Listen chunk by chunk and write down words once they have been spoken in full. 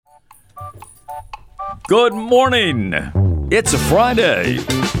Good morning. It's a Friday,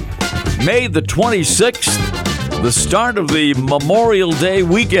 May the 26th, the start of the Memorial Day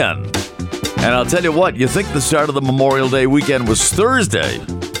weekend. And I'll tell you what, you think the start of the Memorial Day weekend was Thursday,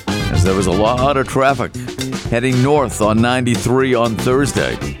 as there was a lot of traffic heading north on 93 on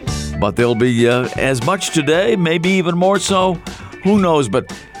Thursday. But there'll be as much today, maybe even more so. Who knows? But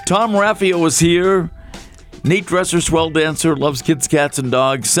Tom Raffio was here. Neat dresser, swell dancer, loves kids, cats, and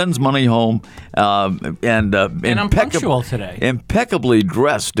dogs, sends money home, and I'm punctual today. Impeccably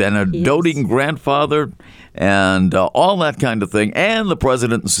dressed, and a doting grandfather, and all that kind of thing. And the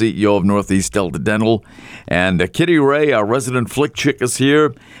president and CEO of Northeast Delta Dental. And Kitty Ray, our resident flick chick, is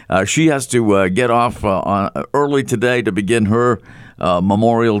here. She has to get off early today to begin her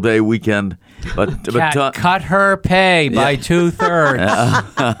Memorial Day weekend. But cut her pay by 2/3.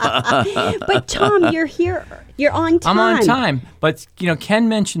 But Tom, you're here. You're on time. I'm on time. But, Ken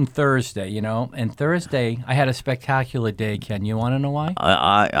mentioned Thursday, and Thursday I had a spectacular day, Ken. You want to know why?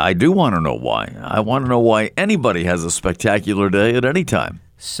 I do want to know why. I want to know why anybody has a spectacular day at any time.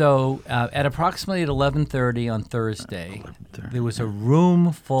 So at approximately at 11:30 on Thursday, there was a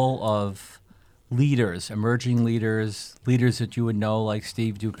room full of leaders, emerging leaders that you would know like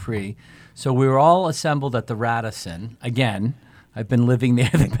Steve Dupree. So we were all assembled at the Radisson. Again, I've been living there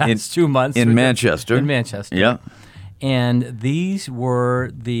the past 2 months. In Manchester. In Manchester. Yeah. And these were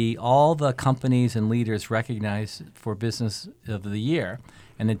all the companies and leaders recognized for Business of the Year.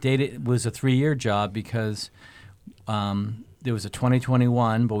 And it was a 3-year job because there was a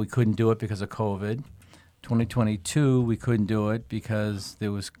 2021, but we couldn't do it because of COVID. 2022, we couldn't do it because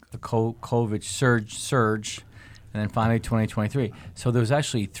there was a COVID surge, and then finally 2023. So there was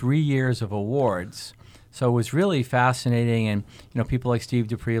actually 3 years of awards. So it was really fascinating, and people like Steve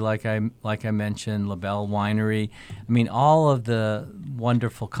Dupree, like I mentioned, LaBelle Winery. I mean, all of the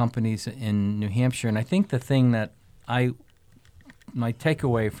wonderful companies in New Hampshire. And I think the thing that my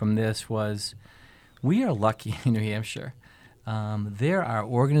takeaway from this was, we are lucky in New Hampshire. There are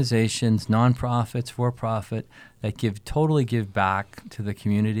organizations, nonprofits, for-profit, that totally give back to the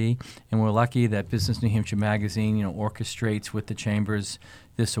community, and we're lucky that Business New Hampshire Magazine, orchestrates with the chambers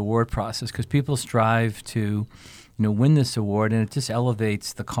this award process, because people strive to, win this award, and it just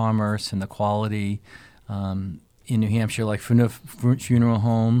elevates the commerce and the quality in New Hampshire. Like Funeral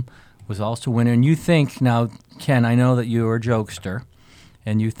Home was also a winner, and you think now, Ken, I know that you're a jokester.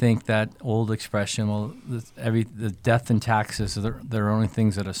 And you think that old expression, well, the death and taxes are the only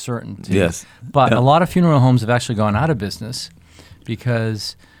things that are certain. Yes. But a lot of funeral homes have actually gone out of business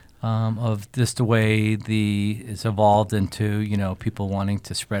because of just the way it's evolved into, people wanting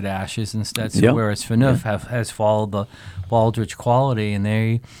to spread ashes instead. So whereas FNUF has followed the Baldrige quality, and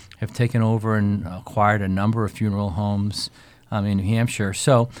they have taken over and acquired a number of funeral homes in New Hampshire.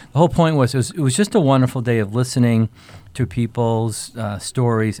 So the whole point was it was just a wonderful day of listening to people's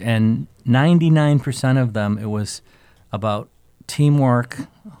stories, and 99% of them, it was about teamwork,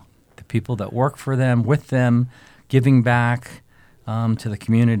 the people that work for them, with them, giving back to the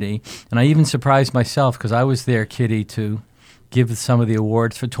community. And I even surprised myself because I was there, Kitty, to give some of the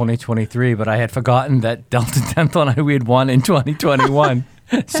awards for 2023, but I had forgotten that Delta Dental and we had won in 2021.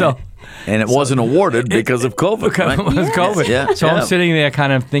 So. And it wasn't awarded because of COVID, right? It was COVID. Yeah. So I'm sitting there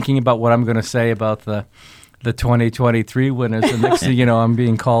kind of thinking about what I'm going to say about the 2023 winners, and next thing you know, I'm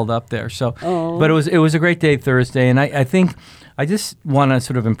being called up there. So, But it was a great day Thursday, and I think I just want to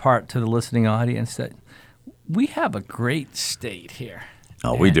sort of impart to the listening audience that we have a great state here.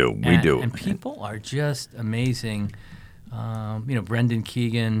 Oh, we do. And people are just amazing. Brendan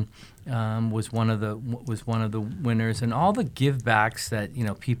Keegan was one of the winners, and all the give backs that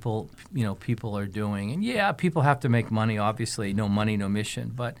people are doing. And people have to make money. Obviously, no money, no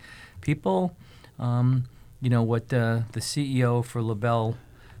mission. But people. What the CEO for LaBelle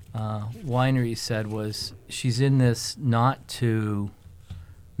Winery said was she's in this not to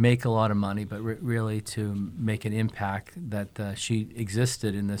make a lot of money, but really to make an impact that she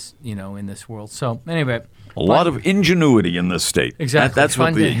existed in this, in this world. So anyway. A lot of ingenuity in this state. Exactly. That's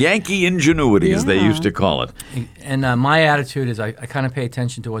what the Yankee ingenuity, as they used to call it. And my attitude is I kind of pay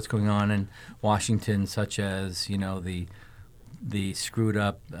attention to what's going on in Washington, such as, the screwed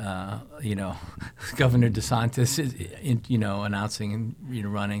up, Governor DeSantis is, announcing and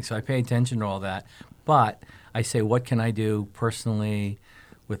running. So I pay attention to all that. But I say, what can I do personally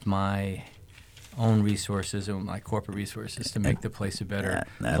with my own resources and my corporate resources to make the place a better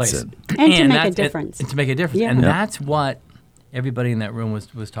place? It. And to make a difference. And to make a difference. Yeah. And that's what everybody in that room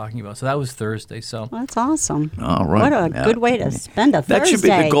was talking about. So that was Thursday. So Well, that's awesome. All right. What a good way to spend a Thursday. That should be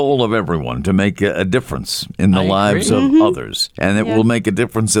the goal of everyone, to make a difference in the I lives agree. of others. And it will make a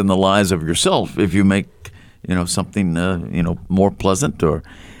difference in the lives of yourself if you make, something, more pleasant or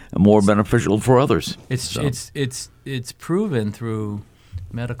more beneficial for others. It's proven through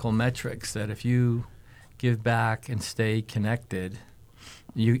medical metrics that if you give back and stay connected,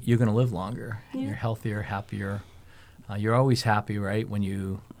 you're going to live longer. Yeah. You're healthier, happier. You're always happy, right, when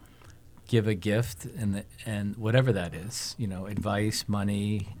you give a gift and whatever that is, advice,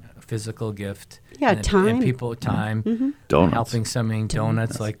 money, physical gift. Yeah, and, time. And people, time. Donuts. Helping something,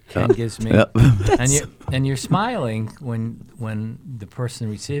 donuts like Ken gives me. Yep. And you're smiling when the person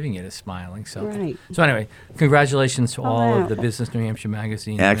receiving it is smiling. So Right. So anyway, congratulations to all wow. of the Business New Hampshire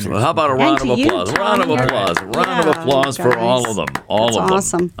Magazine. Excellent. winners. How about a round And of to you, applause? Round of Tom. applause. Round of Yeah, applause for guys. all of them. All That's of them.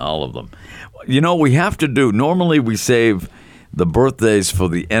 awesome. All of them. We have to do. Normally, we save the birthdays for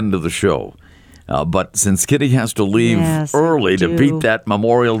the end of the show. But since Kitty has to leave Yes, early I to do. beat that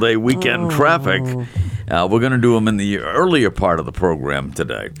Memorial Day weekend traffic, we're going to do them in the earlier part of the program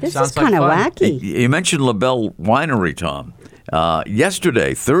today. This Sounds is kind of like fun. wacky. You mentioned LaBelle Winery, Tom.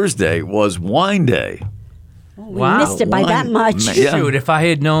 Yesterday, Thursday, was Wine Day. We Wow. missed it by that Wine- much. Yeah. Shoot, if I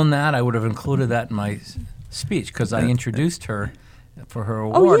had known that, I would have included that in my speech because I introduced her for her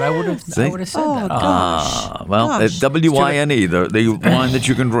award. I would have. See? I would have said Oh, that. gosh. Well, Gosh. WYNE, the wine that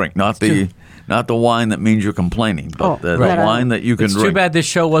you can drink, not the wine that means you're complaining, but Oh, the right. wine that you can It's drink. too bad this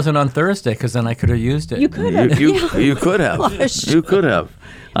show wasn't on Thursday because then I could have used it. You could have. You could have. Gosh. You could have.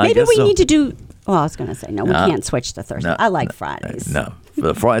 I Maybe guess we so. need to do. Well, I was going to say no. We can't switch to Thursday. No, I like Fridays. No,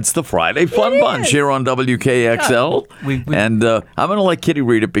 it's the Friday Fun Bunch here on WKXL. We- and I'm going to let Kitty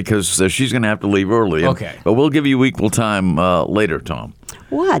read it because she's going to have to leave early. Okay. But we'll give you equal time later, Tom.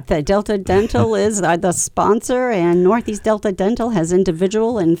 What? The Delta Dental is the sponsor, and Northeast Delta Dental has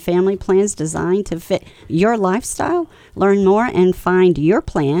individual and family plans designed to fit your lifestyle. Learn more and find your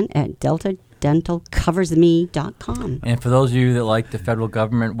plan at deltadentalcoversme.com. And for those of you that like the federal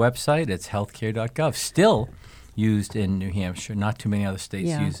government website, it's healthcare.gov. Still used in New Hampshire. Not too many other states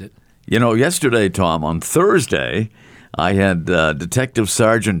Yeah. use it. Yesterday, Tom, on Thursday, I had Detective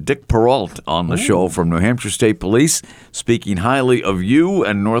Sergeant Dick Peralt on the show from New Hampshire State Police, speaking highly of you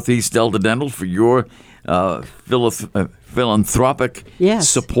and Northeast Delta Dental for your philanthropic Yes.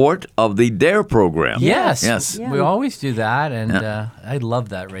 support of the DARE program. Yes. Yes. Yeah. We always do that, and I love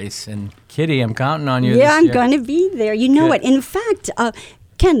that race. And Kitty, I'm counting on you. Yeah, this I'm year. going to be there. You know Good. it. In fact,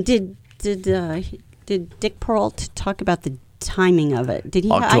 Ken, did Dick Peralt talk about the timing of it? Did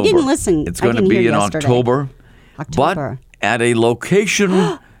he? I October. didn't listen. It's I going to didn't be hear in yesterday. October, October. but at a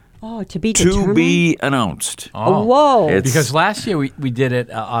location Oh, to be to determined. be announced. Oh. Whoa. It's- Because last year we did it,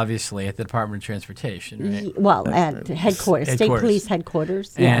 obviously, at the Department of Transportation, right? Well, at headquarters, State Headquarters. Police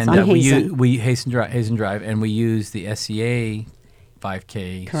headquarters. Yes, And on Hazen. we Hazen Drive, and we use the SCA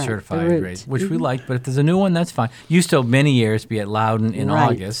 5K Correct, the certified route. race, which we like. But if there's a new one, that's fine. Used to many years be at Loudon in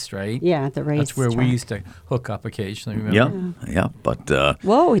Right. August, right? Yeah, at the race. That's where we used to hook up occasionally. Remember? Yeah, but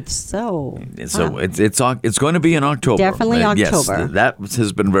Whoa, it's so. so wow. it's going to be in October. Definitely Yes, October. that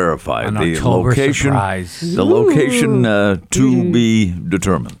has been verified. An the October location, surprise. the location to be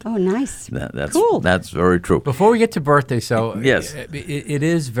determined. Oh, nice. That's Cool. That's very true. Before we get to birthday, so Yes. it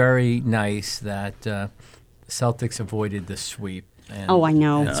is very nice that Celtics avoided the sweep. And, Oh, I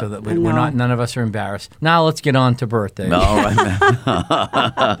know. and so that I we're know. none of us are embarrassed. Now let's get on to birthdays. All right.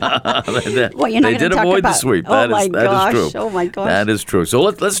 Well, you're not They gonna did talk avoid the about- sweep. Oh, That my is gosh. true. Oh, my gosh. That is true. So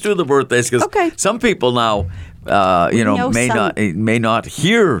let's do the birthdays because Okay. some people now, know may not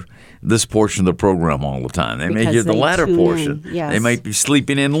hear this portion of the program all the time. They may Because hear the they latter tune in, portion. yes. They might be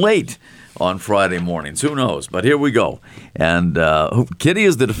sleeping in late on Friday mornings. Who knows? But here we go. And Kitty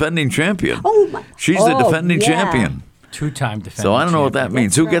is the defending champion. Oh, my. She's the Oh, defending yeah. champion. Two-time defending So I don't know what that champion.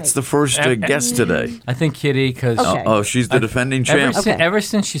 means. Who That's gets the first guest today? I think Kitty, because Okay. Oh, she's the defending champ. ever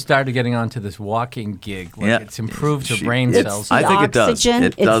since she started getting onto this walking gig, Yeah. it's improved her She- brain it's- cells. I The think it does. oxygen.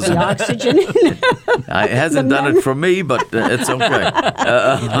 It it's doesn't. the oxygen. It hasn't done it for me, but it's okay.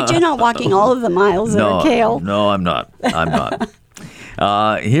 But you're not walking all of the miles there, Cail. No, I'm not. I'm not.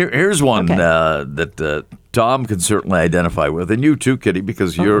 Here's one Okay. that Tom can certainly identify with, and you too, Kitty,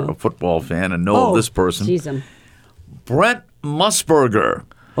 because you're a football fan and know of this person. Jeez, Brent Musburger.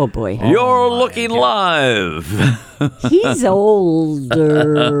 oh, boy. You're looking live. He's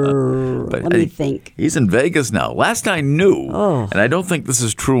older. But Let me think. He's in Vegas now. Last I knew, Oh. and I don't think this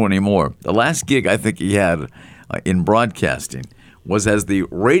is true anymore, the last gig I think he had in broadcasting was as the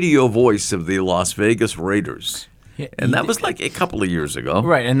radio voice of the Las Vegas Raiders. And that was like a couple of years ago.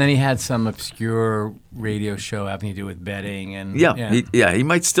 Right, and then he had some obscure radio show having to do with betting. And he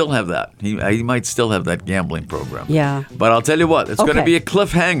might still have that. He might still have that gambling program. Yeah. But I'll tell you what, it's going to be a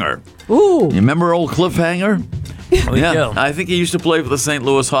cliffhanger. Ooh. You remember old Cliffhanger? Yeah, I think he used to play for the St.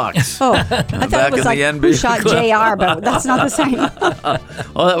 Louis Hawks. Oh, I thought it was like who shot JR, but that's not the same.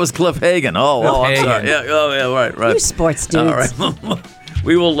 Oh, that was Cliff Hagan. Oh, I'm sorry. You Right. sports dudes. All right.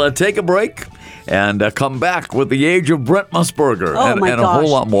 We will take a break and come back with the age of Brent Musburger Oh, and my a gosh.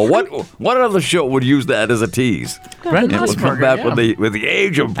 whole lot more. What other show would use that as a tease? Brent And we'll come Musburger, back yeah. with the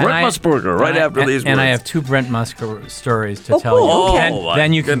age of Brent Musburger right after these words. And I have 2 Brent Musburger stories to tell cool. you. Okay. Oh, my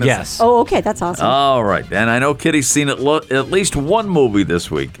Then you can goodness. guess. Oh, okay, that's awesome. All right. And I know Kitty's seen at least one movie this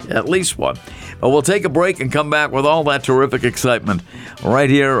week. At least one. But we'll take a break and come back with all that terrific excitement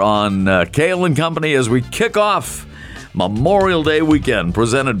right here on Cail and Company as we kick off Memorial Day weekend,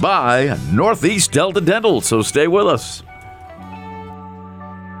 presented by Northeast Delta Dental. So stay with us.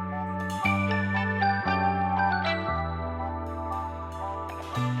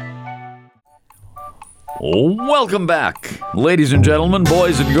 Welcome back, ladies and gentlemen,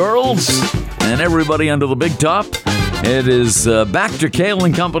 boys and girls, and everybody under the big top. It is back to Cail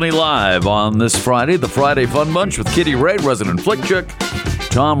and Company Live on this Friday, the Friday Fun Bunch with Kitty Ray, resident flick chick,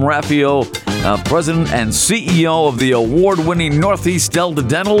 Tom Raffio, president and CEO of the award-winning Northeast Delta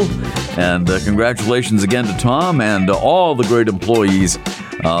Dental. And congratulations again to Tom and all the great employees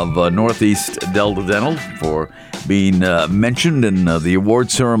of Northeast Delta Dental for being mentioned in the award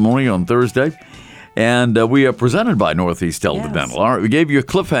ceremony on Thursday. And we are presented by Northeast Delta Dental. All right, we gave you a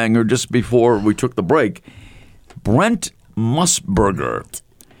cliffhanger just before we took the break. Brent Musburger,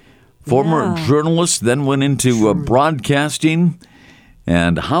 former journalist, then went into broadcasting.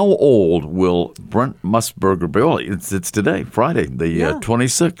 And how old will Brent Musburger be? Oh, it's today, Friday, the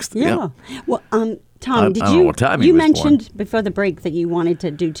 26th. Yeah. Well, Tom, did I don't know what time he you was mentioned before the break that you wanted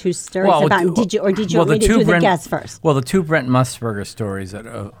to do 2 stories about? Did you want me to do the guess first? Well, the 2 Brent Musburger stories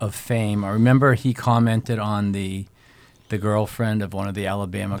of fame. I remember he commented on the girlfriend of one of the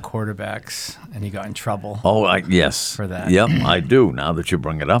Alabama quarterbacks, and he got in trouble. Oh, yes. For that. Yep, I do, now that you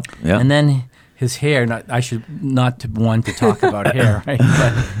bring it up. Yeah. And then his hair, I should not to want to talk about hair, right?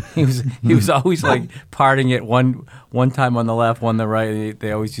 But he was always like parting it one time on the left, one on the right.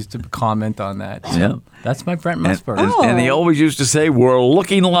 They always used to comment on that. So Yeah. that's my Brent Musburger. And he always used to say, "We're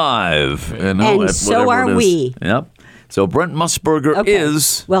looking live." You know, And so are we. Yep. So Brent Musburger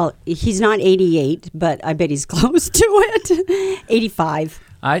is... Well, he's not 88, but I bet he's close to it. 85.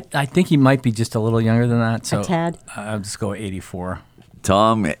 I think he might be just a little younger than that. So A tad. I'll just go 84.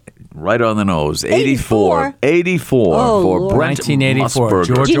 Tom, right on the nose. 84. 84 Oh, for Lord. Brent 1984,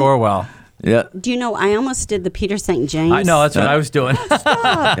 Musburger. George Orwell. Yeah. Do you know, I almost did the Peter St. James. I know, that's what I was doing.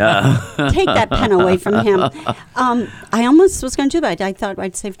 Take that pen away from him. I almost was going to do that. I thought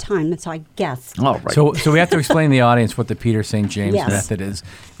I'd save time, so I guessed. All right. So we have to explain to the audience what the Peter St. James Yes. method is.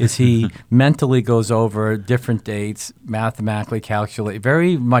 Is he mentally goes over different dates, mathematically calculate,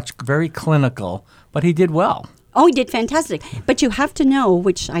 very clinical, but he did well. Oh, he did fantastic. But you have to know,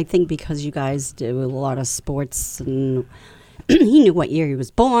 which I think because you guys do a lot of sports and he knew what year he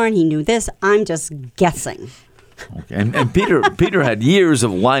was born. He knew this. I'm just guessing. Okay. And Peter had years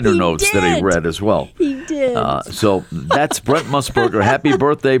of liner notes that he did. read as well. He did. So that's Brent Musburger. Happy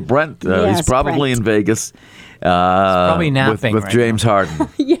birthday, Brent. Yes, he's probably Brent. in Vegas. probably napping with right James now. Harden.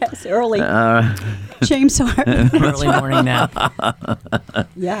 Yes, early. James Harden. Early morning nap.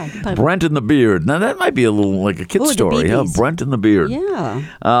 Yeah. But, Brent and the Beard. Now that might be a little like a kid Ooh, the story. Yeah, BBs. Brent and the Beard.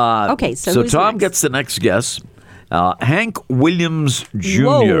 yeah. Okay, so who's Tom next? gets the next guess. Hank Williams Jr.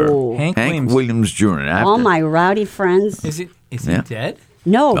 Whoa. Hank Williams Jr. Actor. All my rowdy friends. Is he Yeah. dead?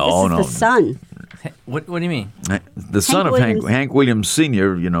 No, No, this is the son. What do you mean? The son of Williams. Hank Williams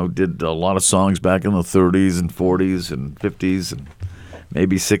Sr., did a lot of songs back in the 30s and 40s and 50s and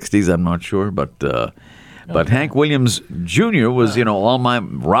maybe 60s, I'm not sure. But Hank Williams Jr. was, all my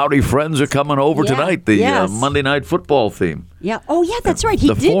rowdy friends are coming over Yeah, tonight, the yes. Monday Night Football theme. Yeah. Oh, yeah, that's right. He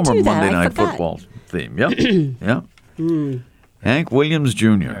the did former do that. Monday I Night forgot. Football theme. Yep. Yeah. Hank Williams Jr.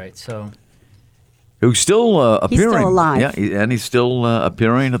 All right, so Who's still appearing. still alive. Yeah, and he's still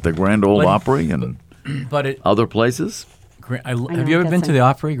appearing at the Grand Ole Opry and other places. have you ever been to the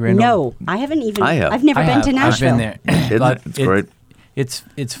Opry? Grand Ole? No, I haven't even. I have. I've never been to Nashville. I've been there. But It's great.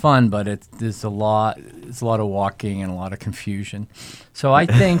 It's fun, but there's a lot of walking and a lot of confusion. So I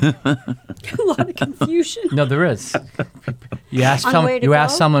think A lot of confusion. no, there is. You ask On where to you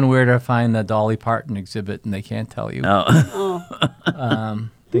ask go? someone where to find the Dolly Parton exhibit, and they can't tell you.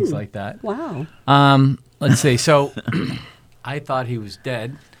 Things like that. Wow. Let's see. So I thought he was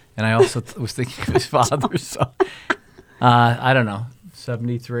dead, And I also was thinking of his father. So I don't know,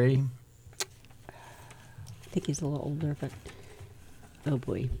 73. I think he's a little older, but oh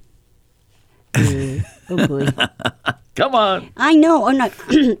boy. Oh boy. Come on. I know. Oh no.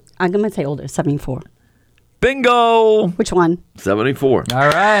 I'm going to say older, 74. Bingo. Which one? 74. All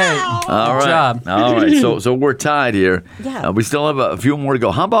right. All right. job. All right. So we're tied here. Yeah. We still have a few more to go.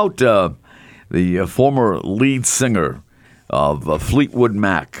 How about the former lead singer of Fleetwood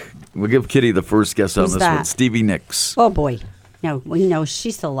Mac? We'll give Kitty the first guess on Who's this that? one. Stevie Nicks. Oh boy. No, we know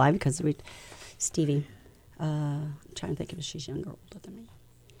she's still alive because Stevie. I'm trying to think if she's younger or older than me.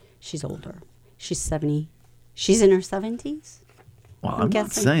 She's older. She's 70. She's in her 70s. Well, I'm not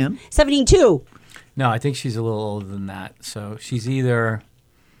guessing. saying. 72. No, I think she's a little older than that. So she's either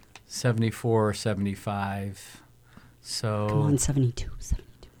 74 or 75. So Come on, 72.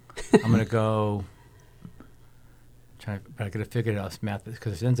 I'm going to go. But I got to figure it out math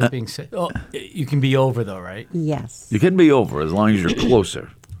because it ends up being. You can be over though, right? Yes. You can be over as long as you're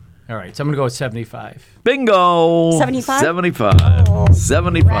closer. All right, so I'm going to go with 75. Bingo. 75? 75. Oh,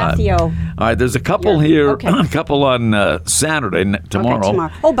 75. Raffio. All right, there's a couple here. Okay. A couple on Saturday, tomorrow. Okay,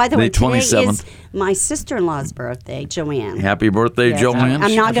 tomorrow. Oh, by the way, today 27th. is my sister-in-law's birthday, Joanne. Happy birthday, Yes, Joanne.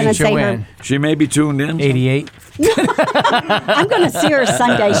 I'm not going to say her. She may be tuned in. 88. I'm going to see her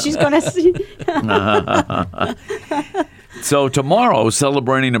Sunday. She's going to see. So tomorrow,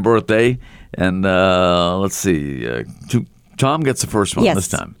 celebrating a birthday, and let's see, Tom gets the first one Yes, this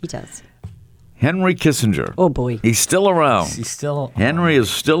time. he does. Henry Kissinger. Oh, boy. He's still around. He's still. Henry is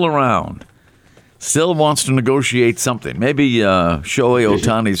still around. Still wants to negotiate something. Maybe Shohei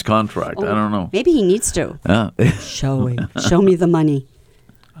Ohtani's contract. I don't know. Maybe he needs to. Show me the money.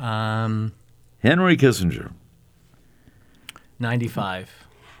 Henry Kissinger. 95.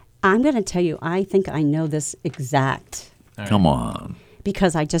 I'm going to tell you, I think I know this exact. Come on.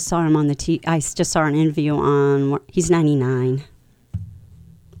 Because I just saw him on I just saw an interview on. He's 99,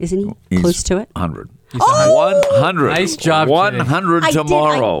 isn't he? He's Close to it. 100. He's 100. Nice job, 100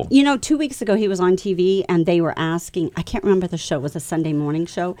 tomorrow. 2 weeks ago he was on TV and they were asking. I can't remember the show. It was a Sunday morning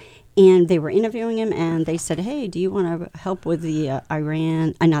show, and they were interviewing him and they said, "Hey, do you want to help with the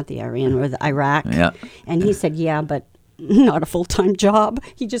with Iraq?" Yeah. And he said, "Yeah, but not a full-time job.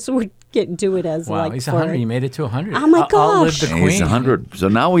 He just would do it as Wow, like he's for 100. He made it to 100. Oh, my Outlive gosh. the He's queen. 100. So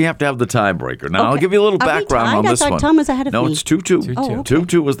now we have to have the tiebreaker. Now I'll Okay. give you a little Are we background tied? on I this thought one. Tom was ahead of no, me. it's 2-2. 2-2. Oh, okay.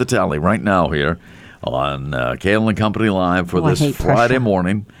 2-2 was the tally right now here on Cail and Company Live for Oh, I this hate Friday pressure.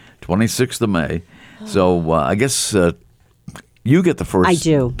 morning, 26th of May. So I guess you get the first I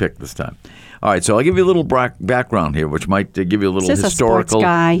do. pick this time. All right, so I'll give you a little background here, which might give you a little Is this a historical. sports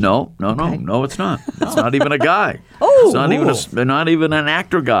guy? No, Okay. no, it's not. It's not even a guy. Oh. It's not even an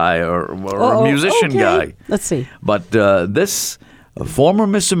actor guy or a musician okay. guy. Let's see. But this former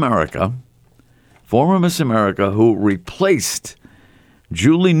Miss America who replaced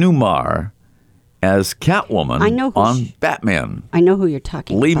Julie Newmar as Catwoman I know who on Batman. I know who you're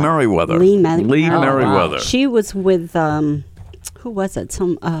talking Lee about. Merriweather. Lee Lee Merriweather. Merriweather. She was with who was it?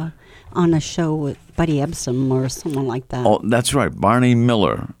 Some on a show with Buddy Ebsen or someone like that. Oh, that's right. Barney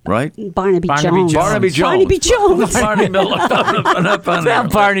Miller, right? Barnaby Jones. Barnaby Jones. Barnaby Jones. Barney Miller.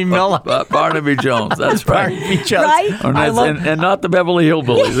 Not Barney Miller. Barnaby Jones. That's right. Barnaby Jones. Right? And not the Beverly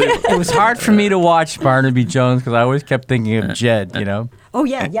Hillbillies either. It was hard for me to watch Barnaby Jones because I always kept thinking of Jed, Oh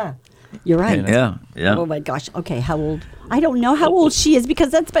yeah. You're right. Yeah. Oh my gosh. Okay, how old? I don't know how old she is because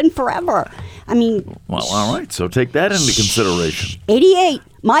that's been forever. I mean, Well, all right. So take that into consideration. 88.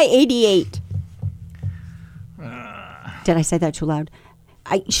 My 88. Did I say that too loud?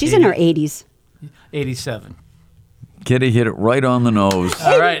 She's in her 80s. 87. Kitty hit it right on the nose.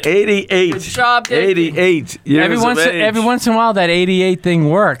 All right. 88. Good job, Dave. 88 years Every once in a while, that 88 thing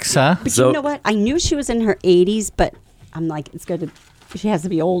works, huh? But So- you know what? I knew she was in her 80s, but I'm like, she has to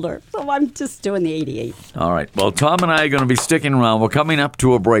be older. So I'm just doing the 88. All right. Well, Tom and I are going to be sticking around. We're coming up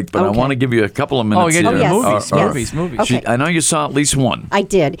to a break, but I Okay. want to give you a couple of minutes. Oh, you got to do yes. movies. Yes. Movies. Okay. I know you saw at least one. I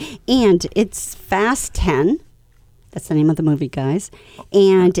did. And it's Fast 10. That's the name of the movie, guys.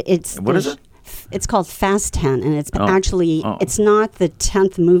 And it's... What is it? It's called Fast 10, and it's Oh. it's not the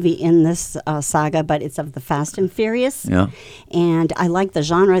 10th movie in this saga, but it's of the Fast and Furious. Yeah. And I like the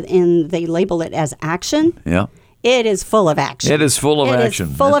genre, and they label it as action. Yeah. It is full of action. It is full of action.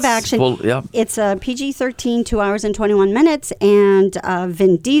 It is full of It's action. yeah. It's a PG-13, 2 hours and 21 minutes, and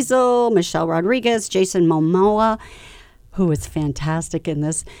Vin Diesel, Michelle Rodriguez, Jason Momoa, who is fantastic in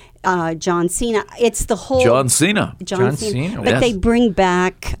this, John Cena. It's the whole... John Cena. John Cena, But yes. they bring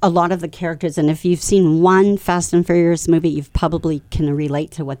back a lot of the characters, and if you've seen one Fast and Furious movie, you probably can relate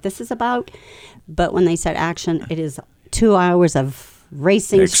to what this is about. But when they said action, it is 2 hours of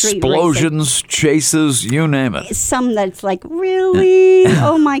racing, street explosions, chases, you name it. Some that's like, really?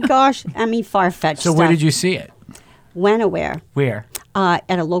 Oh my gosh. I mean, far-fetched So stuff. where did you see it? When or where? Where? At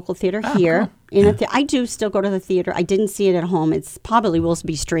a local theater here. Cool. I do still go to the theater. I didn't see it at home. It's probably will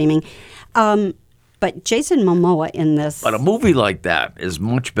be streaming. But Jason Momoa in this. But a movie like that is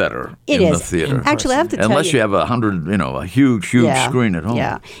much better in the theater. Actually, I have to tell you. Unless you have a huge screen at home.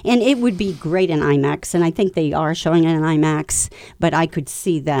 Yeah, and it would be great in IMAX, and I think they are showing it in IMAX, but I could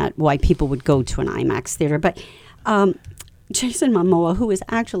see that why people would go to an IMAX theater. But Jason Momoa, who is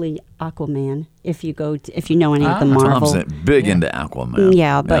actually Aquaman, if you know any of the Marvel. Tom's big into Aquaman.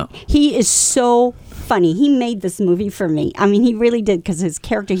 Yeah, but he is so funny. He made this movie for me. I mean, he really did, because his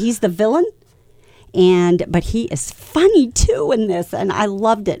character, he's the villain. But he is funny too in this, and I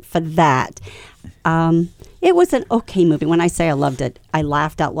loved it for that. It was an okay movie. When I say I loved it, I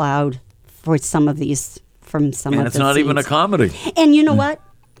laughed out loud for some of these And it's not even a comedy. And you know what?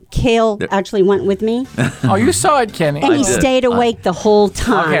 Cail actually went with me, Oh, you saw it, Kenny. and he stayed awake the whole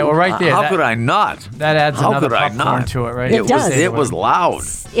time. Okay, well, right there. How could I not? That adds How another could I popcorn not? It to it, right? does. It was loud.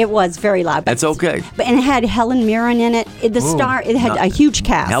 It was very loud. That's okay. And it had Helen Mirren in it. It had a huge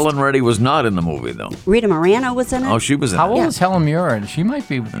cast. Helen Reddy was not in the movie, though. Rita Moreno was in it. Oh, she was in How it. old is Helen Mirren? She might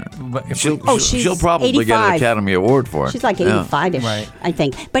be. She'll probably 85. get an Academy Award for it. She's like 85-ish, Right. I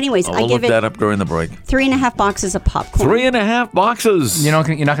think. But anyways, I We'll give look that it up during the break. 3.5 boxes of popcorn. 3.5 boxes. You're not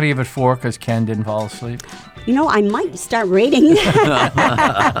going to give it 4 because Ken didn't fall asleep. You know, I might start rating. You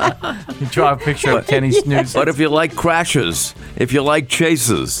draw a picture of Kenny snoozing. But if you like crashes, if you like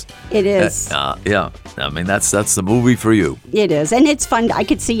chases, It is. yeah. I mean, that's the movie for you. It is. And it's fun. I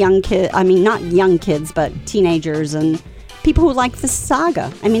could see young kids, I mean, not young kids, but teenagers and people who like the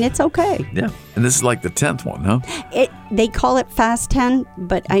saga. I mean, it's okay. Yeah. And this is like the 10th one, huh? They call it Fast 10,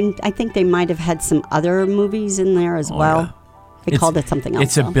 but I think they might have had some other movies in there as well. yeah. They called it something else.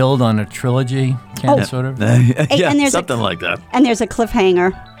 It's a build on a trilogy, Ken, sort of. Yeah, and there's something like that. And there's a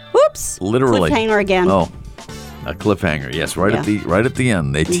cliffhanger. Whoops. Literally. Cliffhanger again. Oh, a cliffhanger. Yes, right at the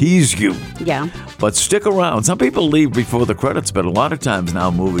end. They Mm-hmm. tease you. Yeah. But stick around. Some people leave before the credits, but a lot of times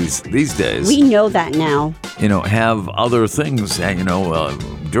now movies these days, We know that now. have other things,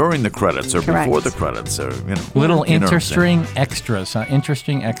 during the credits or Correct. before the credits, or Little you know what I'm saying. interesting extras.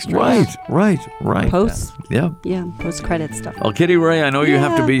 Interesting extras. Right. Post. Yeah. Yeah, post-credit stuff. Well, Kitty Ray, I know you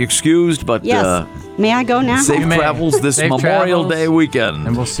have to Yeah. be excused, but Yes. May I go now? safe You may. travels this Safe Memorial travels. Day weekend.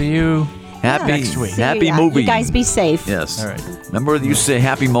 And we'll see you. Happy next week. Happy Yeah, movie. You guys be safe. Yes. All right. Remember you say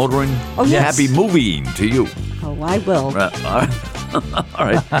happy motoring? Oh, yes. Happy movieing to you. Oh, I will. All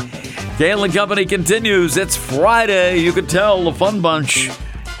right. Cail and Company continues. It's Friday. You can tell the Fun Bunch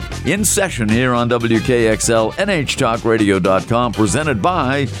in session here on WKXL, NHTalkRadio.com, presented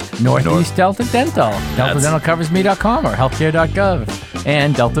by Northeast Delta Dental. DeltaDentalCoversMe.com or healthcare.gov.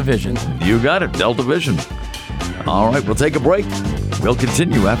 And Delta Vision. You got it, Delta Vision. All right, we'll take a break. We'll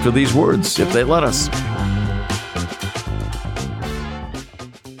continue after these words, if they let us.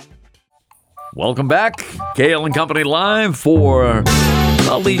 Welcome back. Cail and Company live for,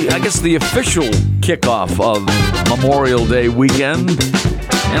 the official kickoff of Memorial Day weekend.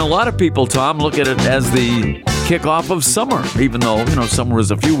 And a lot of people, Tom, look at it as the kickoff of summer, even though, summer is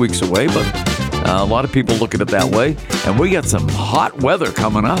a few weeks away, but a lot of people look at it that way. And we got some hot weather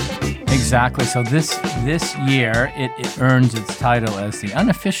coming up. Exactly. So this year, it earns its title as the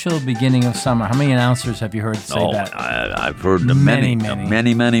unofficial beginning of summer. How many announcers have you heard say that? I've heard many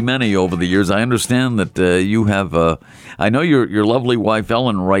over the years. I understand that you have. I know your lovely wife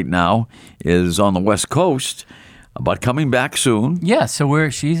Ellen right now is on the West Coast, but coming back soon. Yeah. So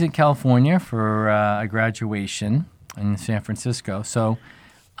she's in California for a graduation in San Francisco. So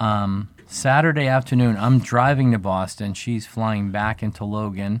Saturday afternoon, I'm driving to Boston. She's flying back into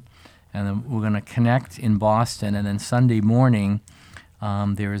Logan. And then we're going to connect in Boston. And then Sunday morning,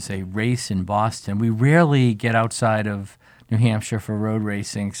 there is a race in Boston. We rarely get outside of New Hampshire for road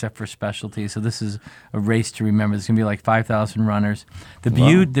racing, except for specialties. So this is a race to remember. There's going to be like 5,000 runners. The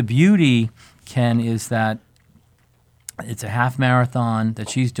beauty, Ken, is that it's a half marathon that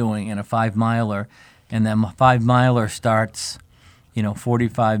she's doing and a 5-miler. And then 5-miler starts,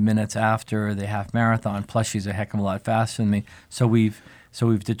 45 minutes after the half marathon. Plus, she's a heck of a lot faster than me. So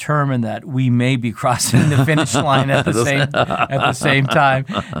we've determined that we may be crossing the finish line at the same time,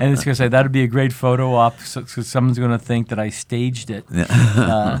 and it's going to say that'd be a great photo op. So someone's going to think that I staged it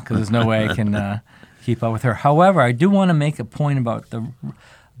because there's no way I can keep up with her. However, I do want to make a point about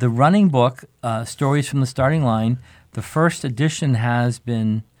the running book, Stories from the Starting Line. The first edition has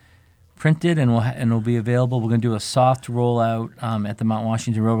been printed and will be available. We're going to do a soft rollout at the Mount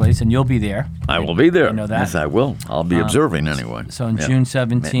Washington Road Race, and you'll be there. I will be there. You know that? Yes, I will. I'll be observing anyway. So on June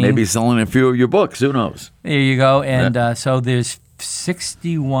 17th. Maybe selling a few of your books. Who knows? There you go. And so there's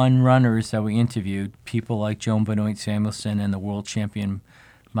 61 runners that we interviewed, people like Joan Benoit Samuelson and the world champion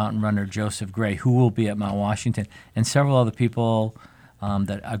mountain runner Joseph Gray, who will be at Mount Washington, and several other people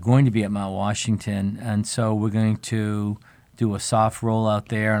that are going to be at Mount Washington. And so we're going to do a soft rollout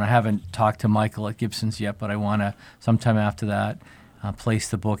there. And I haven't talked to Michael at Gibson's yet, but I want to, sometime after that, place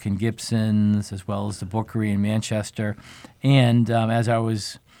the book in Gibson's as well as the Bookery in Manchester. And as I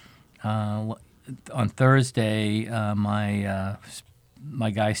was on Thursday,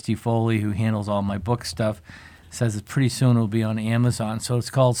 my guy Steve Foley, who handles all my book stuff, says that pretty soon it'll be on Amazon. So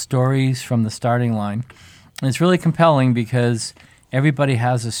it's called Stories from the Starting Line. And it's really compelling because everybody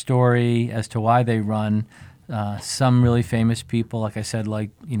has a story as to why they run. Some really famous people, like I said, like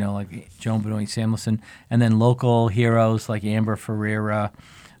Joan Benoit Samuelson, and then local heroes like Amber Ferreira,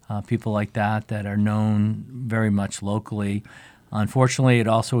 people like that are known very much locally. Unfortunately, it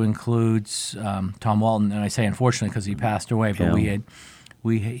also includes Tom Walton, and I say unfortunately because he passed away, but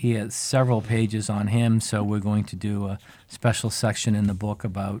he had several pages on him, so we're going to do a special section in the book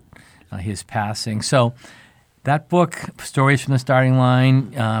about his passing. So that book, Stories from the Starting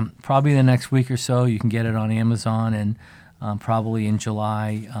Line, probably the next week or so, you can get it on Amazon, and probably in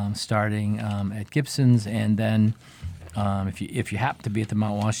July, starting at Gibson's. And then if you happen to be at the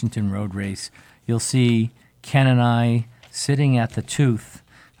Mount Washington Road Race, you'll see Ken and I sitting at the Tooth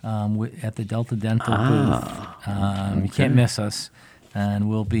at the Delta Dental booth. Okay. You can't miss us. And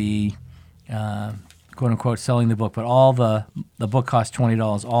we'll be, quote-unquote, selling the book. But all the book costs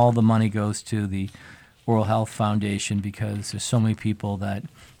 $20. All the money goes to the Oral Health Foundation because there's so many people that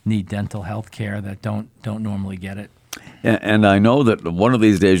need dental health care that don't normally get it. Yeah, and I know that one of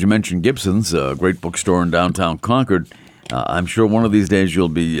these days, you mentioned Gibson's, a great bookstore in downtown Concord. I'm sure one of these days you'll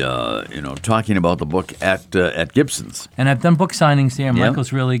be, talking about the book at Gibson's. And I've done book signings there.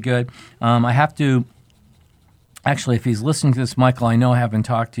 Michael's really good. I have to, actually, if he's listening to this, Michael, I know I haven't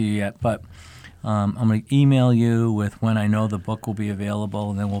talked to you yet, but I'm going to email you with when I know the book will be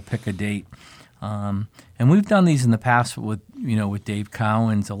available, and then we'll pick a date. And we've done these in the past with Dave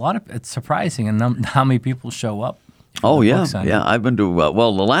Cowens. It's surprising how many people show up. Oh yeah. I've been to the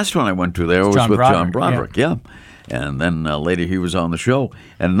last one I went to there was with John Broderick. Yeah. And then later he was on the show.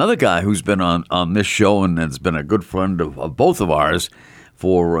 And another guy who's been on this show and has been a good friend of both of ours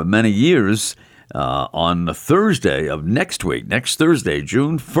for many years. On the Thursday of next week, next Thursday,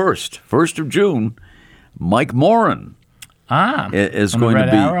 June 1st of June, Mike Morin is going to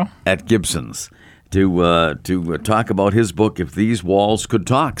be at Gibson's to talk about his book, If These Walls Could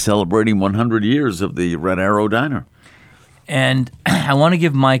Talk, celebrating 100 years of the Red Arrow Diner. And I want to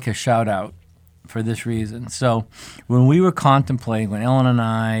give Mike a shout-out for this reason. So when we were contemplating, when Ellen and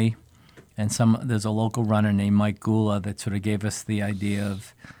I and there's a local runner named Mike Gula that sort of gave us the idea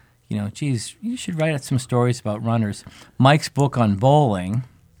of, geez, you should write some stories about runners. Mike's book on bowling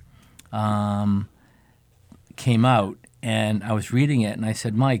came out, and I was reading it, and I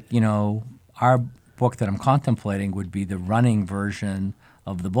said, Mike, our book that I'm contemplating would be the running version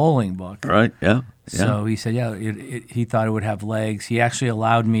of the bowling book. Right, yeah. So he said, he thought it would have legs. He actually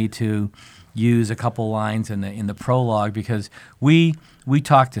allowed me to use a couple lines in the prologue because we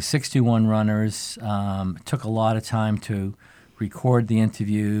talked to 61 runners. It took a lot of time to record the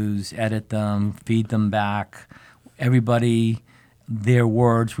interviews, edit them, feed them back. Everybody, their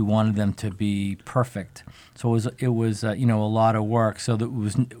words, we wanted them to be perfect. So it was a lot of work. So that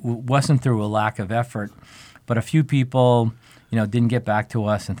it wasn't through a lack of effort, but a few people, didn't get back to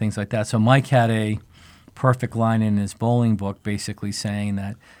us and things like that. So Mike had a perfect line in his bowling book, basically saying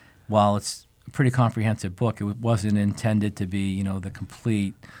that while it's a pretty comprehensive book, it wasn't intended to be, the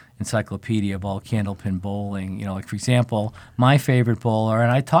complete encyclopedia of all candlepin bowling. Like, for example, my favorite bowler,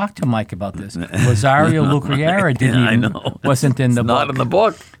 and I talked to Mike about this, Rosario Lucriera wasn't in the book. Not in the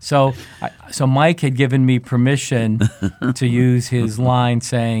book. So Mike had given me permission to use his line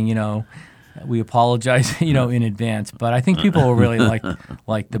saying, we apologize, in advance. But I think people will really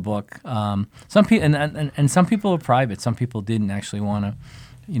like the book. Some people and some people are private. Some people didn't actually want to,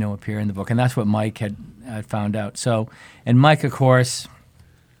 appear in the book, and that's what Mike had found out. So, and Mike, of course,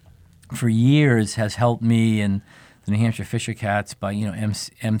 for years has helped me and the New Hampshire Fisher Cats by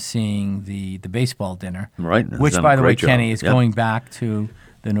emceeing the baseball dinner, right? Which, by the way, Kenny is going back to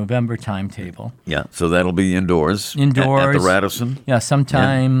the November timetable. Yeah, so that'll be indoors. At the Radisson. Yeah,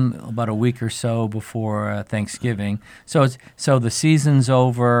 sometime about a week or so before Thanksgiving. So the season's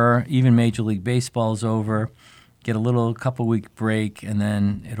over. Even Major League Baseball's over. get a little couple-week break, and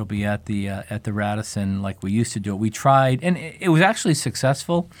then it'll be at the Radisson like we used to do it. We tried, and it was actually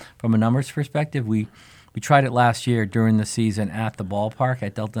successful from a numbers perspective. We tried it last year during the season at the ballpark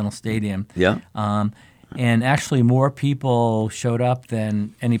at Delta Dental Stadium. Yeah. And actually more people showed up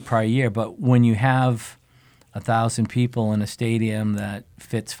than any prior year. But when you have 1,000 people in a stadium that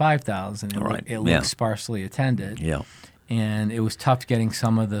fits 5,000, it looks sparsely attended. Yeah. And it was tough getting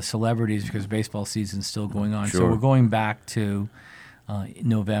some of the celebrities because baseball season's still going on. Sure. So we're going back to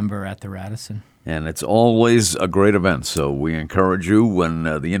November at the Radisson. And it's always a great event, so we encourage you when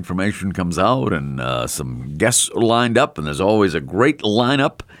the information comes out and some guests are lined up, and there's always a great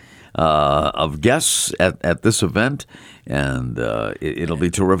lineup of guests at this event, and it'll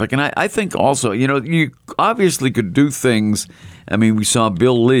be terrific. And I think also, you obviously could do things. I mean, we saw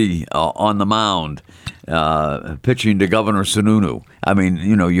Bill Lee on the mound pitching to Governor Sununu. I mean,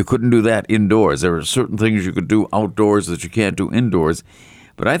 you couldn't do that indoors. There are certain things you could do outdoors that you can't do indoors.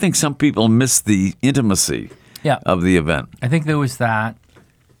 But I think some people miss the intimacy of the event. I think there was that.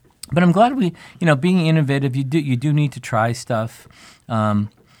 But I'm glad being innovative, you do need to try stuff.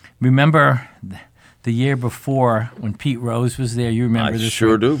 Remember the year before when Pete Rose was there? You remember this? I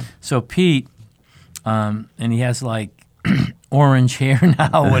sure do. So Pete, and he has like orange hair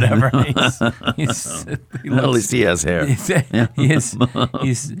now, whatever. At least he has hair. He's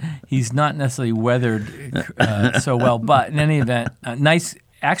not necessarily weathered so well, but in any event, nice,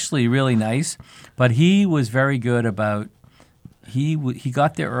 actually really nice. But he was very good about. He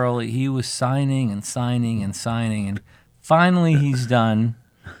got there early. He was signing, and finally he's done.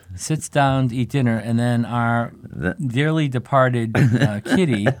 Sits down to eat dinner, and then our dearly departed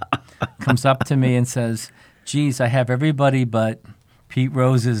Kitty comes up to me and says, "Geez, I have everybody but Pete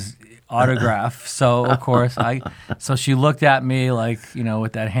Rose's autograph." So of course so she looked at me like,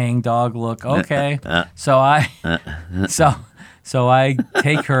 with that hang dog look. Okay, so I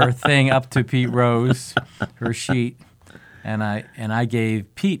take her thing up to Pete Rose, her sheet, and I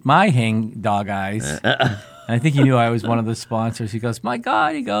gave Pete my hang dog eyes. I think he knew I was one of the sponsors. He goes, "My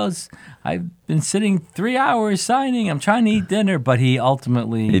God," he goes, "I've been sitting 3 hours signing. I'm trying to eat dinner." But he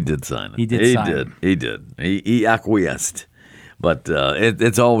ultimately... He did sign it. He did. He acquiesced. But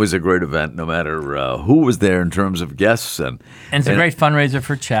it's always a great event, no matter who was there in terms of guests. And it's a great fundraiser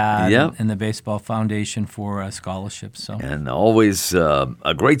for Chad and the Baseball Foundation for scholarships. So. And always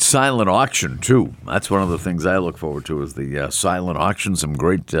a great silent auction, too. That's one of the things I look forward to is the silent auction, some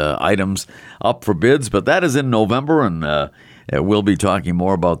great items up for bids. But that is in November, and we'll be talking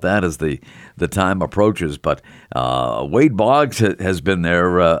more about that as the time approaches. But Wade Boggs has been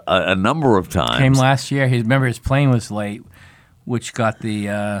there a number of times. Came last year. Remember, his plane was late, which got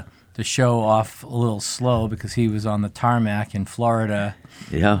the show off a little slow because he was on the tarmac in Florida.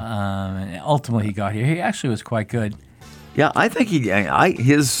 Yeah. And ultimately, he got here. He actually was quite good. Yeah, I think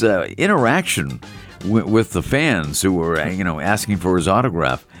his interaction with the fans who were asking for his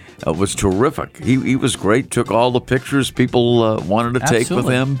autograph was terrific. He was great. Took all the pictures people wanted to take with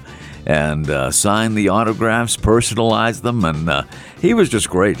him. And signed the autographs, personalized them, and he was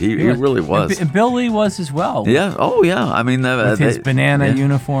just great. He really was. And Bill Lee was as well. Yeah. Oh, yeah. I mean, with his banana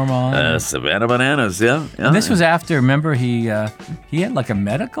uniform on. Savannah Bananas. Yeah. And this was after. Remember, he had like a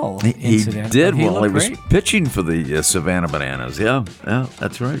medical incident. He did while he was pitching for the Savannah Bananas. Yeah.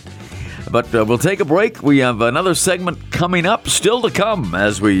 That's right. But we'll take a break. We have another segment coming up, still to come,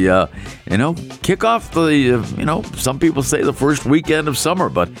 as we, kick off the, some people say the first weekend of summer,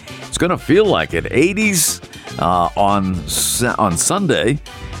 but it's going to feel like it. 80s on Sunday,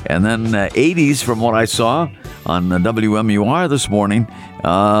 and then 80s from what I saw on WMUR this morning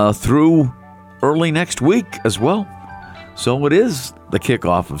through early next week as well. So it is the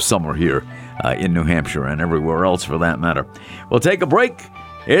kickoff of summer here in New Hampshire and everywhere else for that matter. We'll take a break.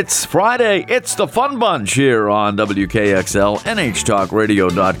 It's Friday. It's the Fun Bunch here on WKXL,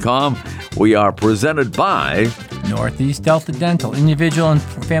 NHTalkRadio.com. We are presented by Northeast Delta Dental, individual and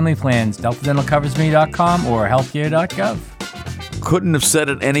family plans, deltadentalcoversme.com or healthcare.gov. Couldn't have said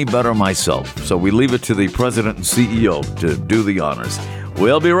it any better myself, so we leave it to the president and CEO to do the honors.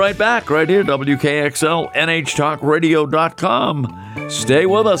 We'll be right back right here, WKXL, NHTalkRadio.com. Stay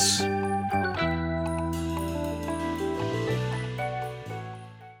with us.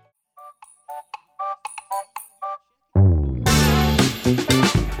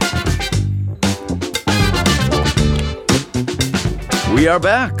 We are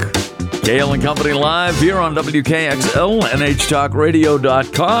back. Cail and Company live here on WKXL,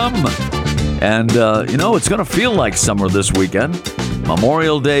 NHTalkRadio.com. And, it's going to feel like summer this weekend.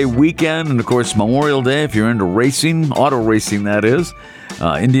 Memorial Day weekend. And, of course, Memorial Day, if you're into racing, auto racing, that is.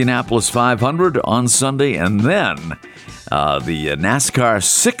 Indianapolis 500 on Sunday, and then the NASCAR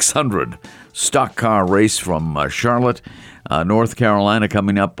 600 stock car race from Charlotte, North Carolina,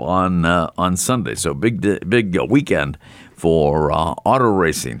 coming up on Sunday. So big weekend for auto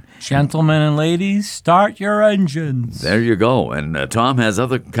racing. Gentlemen and ladies, start your engines. There you go. And Tom has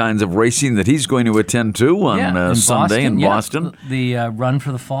other kinds of racing that he's going to attend to on Sunday in Boston. The Run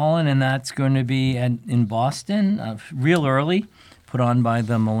for the Fallen, and that's going to be in Boston, real early, put on by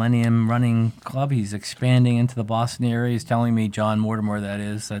the Millennium Running Club. He's expanding into the Boston area. He's telling me, John Mortimer,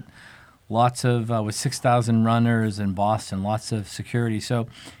 that lots of, with 6,000 runners in Boston, lots of security. So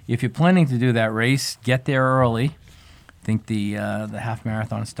if you're planning to do that race, get there early. I think the half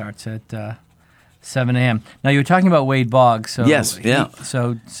marathon starts at 7 a.m. Now, you were talking about Wade Boggs. So yes, yeah.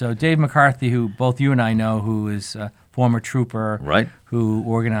 So Dave McCarthy, who both you and I know, who is a former trooper, right, who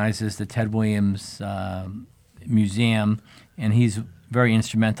organizes the Ted Williams Museum, and he's very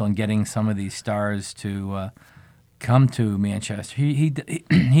instrumental in getting some of these stars to come to Manchester. He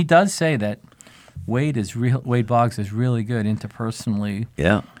does say that Wade Boggs is really good interpersonally.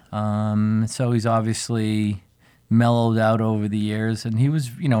 Yeah. So he's obviously mellowed out over the years, and he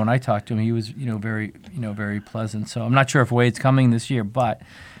was, when I talked to him, he was, very pleasant. So I'm not sure if Wade's coming this year, but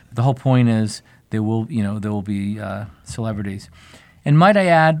the whole point is there will be celebrities. And might I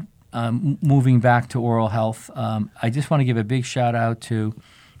add, moving back to oral health, I just want to give a big shout out to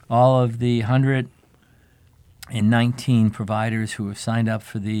all of the 119 providers who have signed up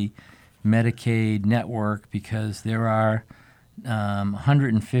for the Medicaid network, because there are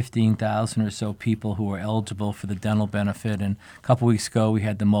 115,000 or so people who are eligible for the dental benefit. And a couple weeks ago, we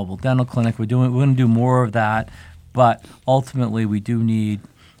had the mobile dental clinic. We're going to do more of that, but ultimately, we do need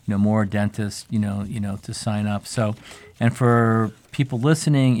more dentists to sign up. So, and for people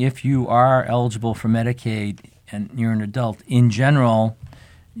listening, if you are eligible for Medicaid and you're an adult, in general,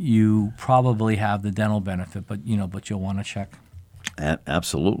 you probably have the dental benefit, but you'll want to check.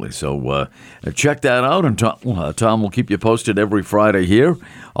 Absolutely. So check that out, and Tom will keep you posted every Friday here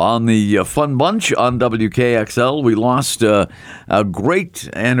on the Fun Bunch on WKXL. We lost a great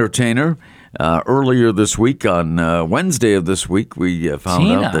entertainer earlier this week. On Wednesday of this week, we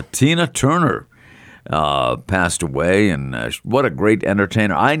found out that Tina Turner passed away, and what a great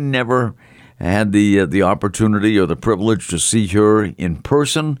entertainer. I never had the opportunity or the privilege to see her in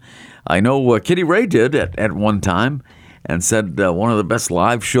person. I know Kitty Ray did at one time, and said one of the best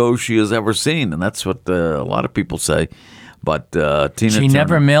live shows she has ever seen, and that's what a lot of people say. But Tina Turner,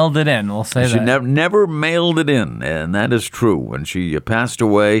 never mailed it in. We'll say she that. never mailed it in, and that is true. When she passed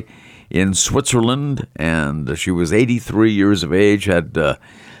away in Switzerland, and she was 83 years of age, had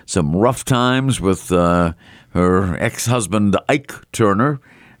some rough times with her ex-husband Ike Turner.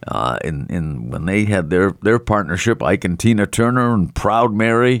 In when they had their partnership, Ike and Tina Turner, and Proud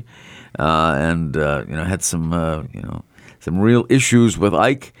Mary, and had some real issues with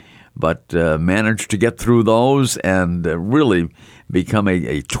Ike, but managed to get through those and really become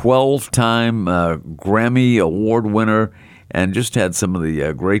a 12-time Grammy Award winner, and just had some of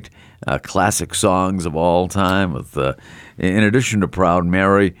the great classic songs of all time. With, in addition to Proud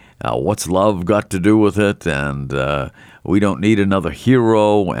Mary, What's Love Got to Do with It, and We Don't Need Another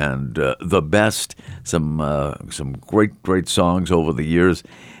Hero, and The Best, some great songs over the years,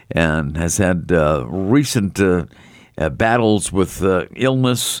 and has had recent battles with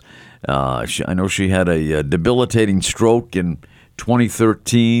illness. I know she had a debilitating stroke in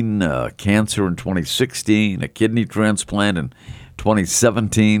 2013, cancer in 2016, a kidney transplant in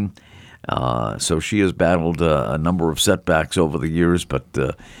 2017. So she has battled a number of setbacks over the years, but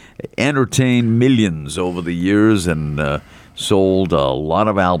entertained millions over the years, and sold a lot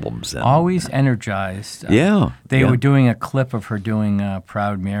of albums. And, always energized. They were doing a clip of her doing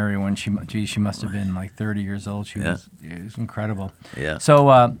Proud Mary when she must have been like 30 years old. It was incredible. Yeah.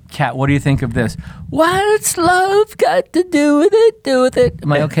 So, Kat, what do you think of this? What's love got to do with it?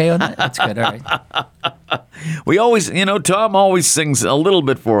 Am I okay on that? That's good. All right. We always, Tom always sings a little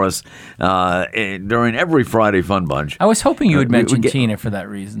bit for us during every Friday Fun Bunch. I was hoping you would mention Tina for that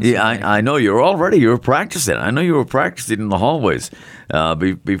reason. Yeah, I know you were practicing. I know you were practicing in the hallways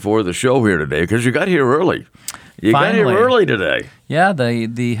before the show here today, because you got here early. You got here early today. Yeah,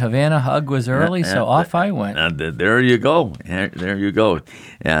 the Havana hug was early, so off I went. There you go. There you go.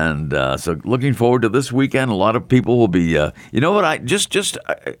 And so looking forward to this weekend. A lot of people will be, you know what,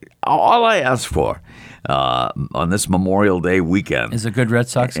 all I ask for on this Memorial Day weekend is a good Red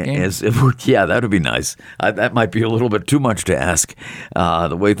Sox game. Yeah, that would be nice. That might be a little bit too much to ask,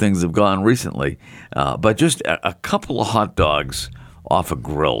 the way things have gone recently. But just a couple of hot dogs off a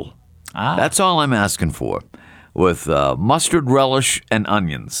grill. That's all I'm asking for. with mustard relish and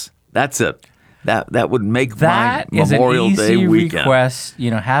onions. That's it. That would make That my is Memorial an Day easy weekend. request.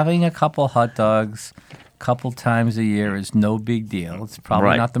 Having a couple hot dogs a couple times a year is no big deal. It's probably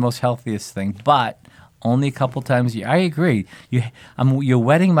Right. not the most healthiest thing, but only a couple times a year. I agree. You're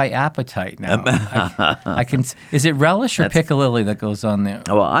whetting my appetite now. I can. Is it relish or piccalilli that goes on there?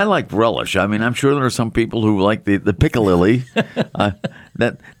 Well, I like relish. I mean, I'm sure there are some people who like the piccalilli.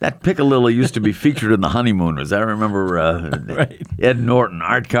 That piccalilli used to be featured in The Honeymooners. I remember Right. Ed Norton,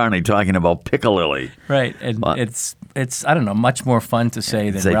 Art Carney talking about piccalilli. Right, and it's I don't know, much more fun to say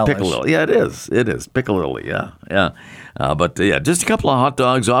than Say relish. piccalilli. Yeah, it is. It is piccalilli. Yeah. But just a couple of hot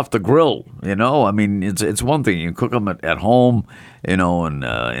dogs off the grill. I mean, it's one thing you cook them at home, and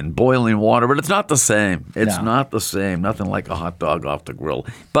in boiling water, but it's not the same. It's No. not the same. Nothing like a hot dog off the grill.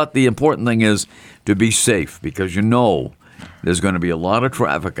 But the important thing is to be safe because there's going to be a lot of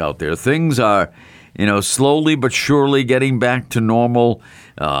traffic out there. Things are, slowly but surely getting back to normal.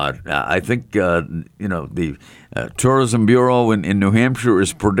 I think, the Tourism Bureau in New Hampshire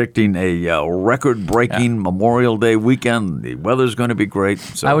is predicting a record-breaking Memorial Day weekend. The weather's going to be great.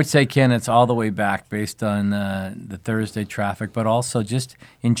 So. I would say, Ken, it's all the way back based on the Thursday traffic, but also just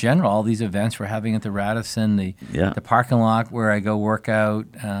in general, all these events we're having at the Radisson, the parking lot where I go work out,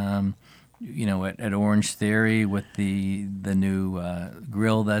 at Orange Theory with the new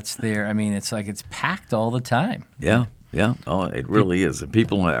grill that's there. I mean, it's like it's packed all the time. Yeah. Oh, it really is.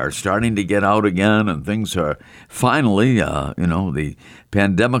 People are starting to get out again, and things are finally, the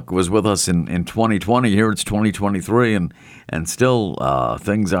pandemic was with us in 2020. Here it's 2023, and still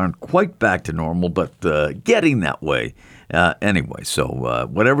things aren't quite back to normal, but getting that way. Anyway, so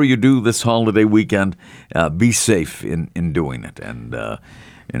whatever you do this holiday weekend, be safe in doing it. And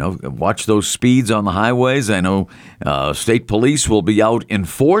watch those speeds on the highways. I know state police will be out in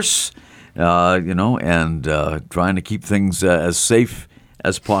force, and trying to keep things as safe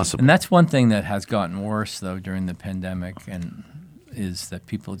as possible. And that's one thing that has gotten worse, though, during the pandemic, and is that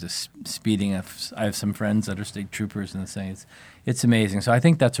people just speeding. I have some friends that are state troopers, and saying it's amazing. So I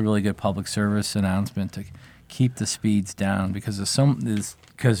think that's a really good public service announcement to keep the speeds down because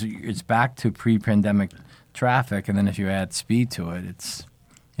because it's back to pre-pandemic traffic, and then if you add speed to it, it's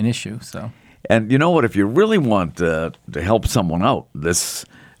an issue. So, and you know what? If you really want to help someone out this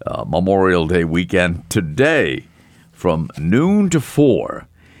Memorial Day weekend, today from noon to 4,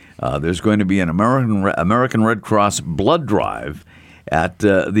 there's going to be an American Red Cross blood drive at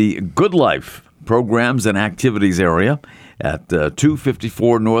the Good Life Programs and Activities area at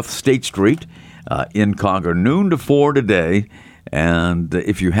 254 North State Street in Concord, noon to 4 today. And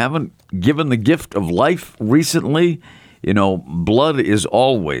if you haven't given the gift of life recently, blood is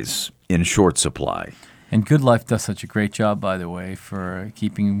always in short supply. And Good Life does such a great job, by the way, for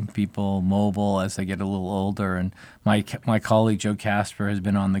keeping people mobile as they get a little older. And my colleague Joe Casper has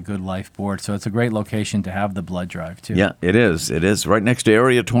been on the Good Life board, so it's a great location to have the blood drive too. Yeah, it is. It is right next to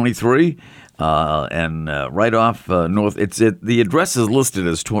Area 23, and right off North. The address is listed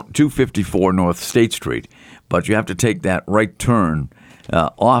as 254 North State Street, but you have to take that right turn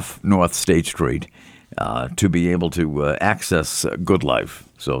off North State Street to be able to access Good Life.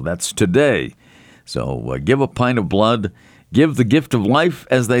 So that's today. So give a pint of blood, give the gift of life,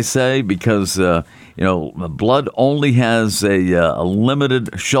 as they say, because blood only has a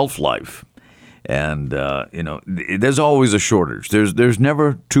limited shelf life, and there's always a shortage. There's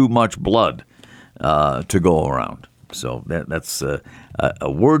never too much blood to go around. So that's a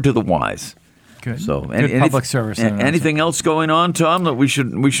word to the wise. Good. So Good public service. Anything else going on, Tom, that we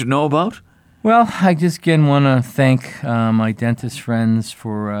should know about? Well, I just again want to thank my dentist friends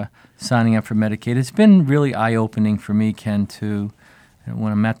for signing up for Medicaid. It's been really eye-opening for me, Ken, too,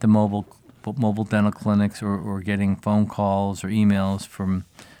 when I'm at the mobile dental clinics or getting phone calls or emails from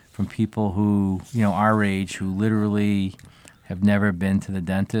people who, our age, who literally have never been to the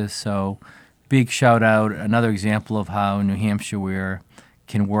dentist. So big shout out, another example of how New Hampshire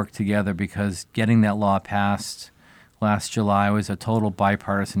can work together, because getting that law passed last July was a total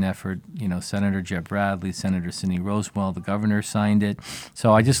bipartisan effort. Senator Jeb Bradley, Senator Cindy Rosewell, the governor signed it.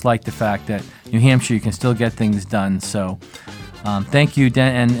 So I just like the fact that New Hampshire, you can still get things done. So thank you.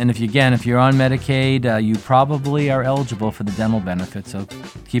 And if you're on Medicaid, you probably are eligible for the dental benefits. So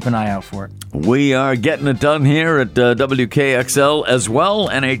keep an eye out for it. We are getting it done here at WKXL as well,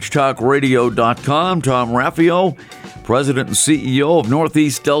 NHTalkRadio.com. Tom Raffio, President and CEO of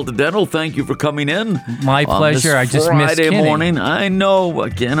Northeast Delta Dental. Thank you for coming in. My pleasure. I just missed Friday Kenny. morning. I know,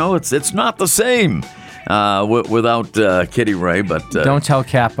 it's not the same without Kitty Ray, but Don't tell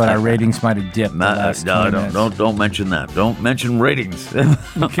Cap, but our ratings might have dipped. The last 20 minutes. don't mention that. Don't mention ratings.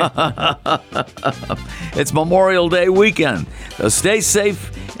 It's Memorial Day weekend. So stay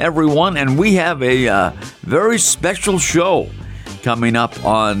safe, everyone, and we have a very special show coming up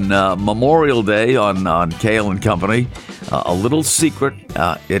on Memorial Day on Cail and Company. A little secret,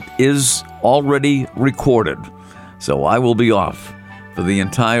 it is already recorded, so I will be off for the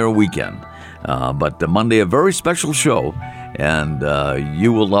entire weekend. But Monday, a very special show, and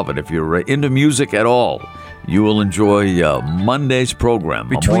you will love it. If you're into music at all, you will enjoy Monday's program,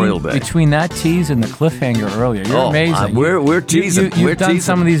 Memorial Day. Between that tease and the cliffhanger earlier, you're amazing. We're teasing. You've done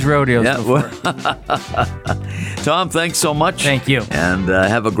some of these rodeos before. Tom, thanks so much. Thank you. And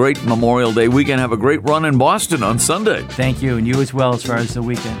have a great Memorial Day weekend. Have a great run in Boston on Sunday. Thank you, and you as well as far as the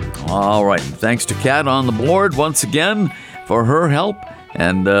weekend. All right. Thanks to Kat on the board once again for her help.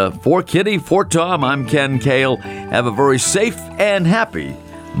 And for Kitty, for Tom, I'm Ken Cail. Have a very safe and happy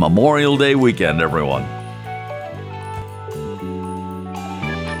Memorial Day weekend, everyone.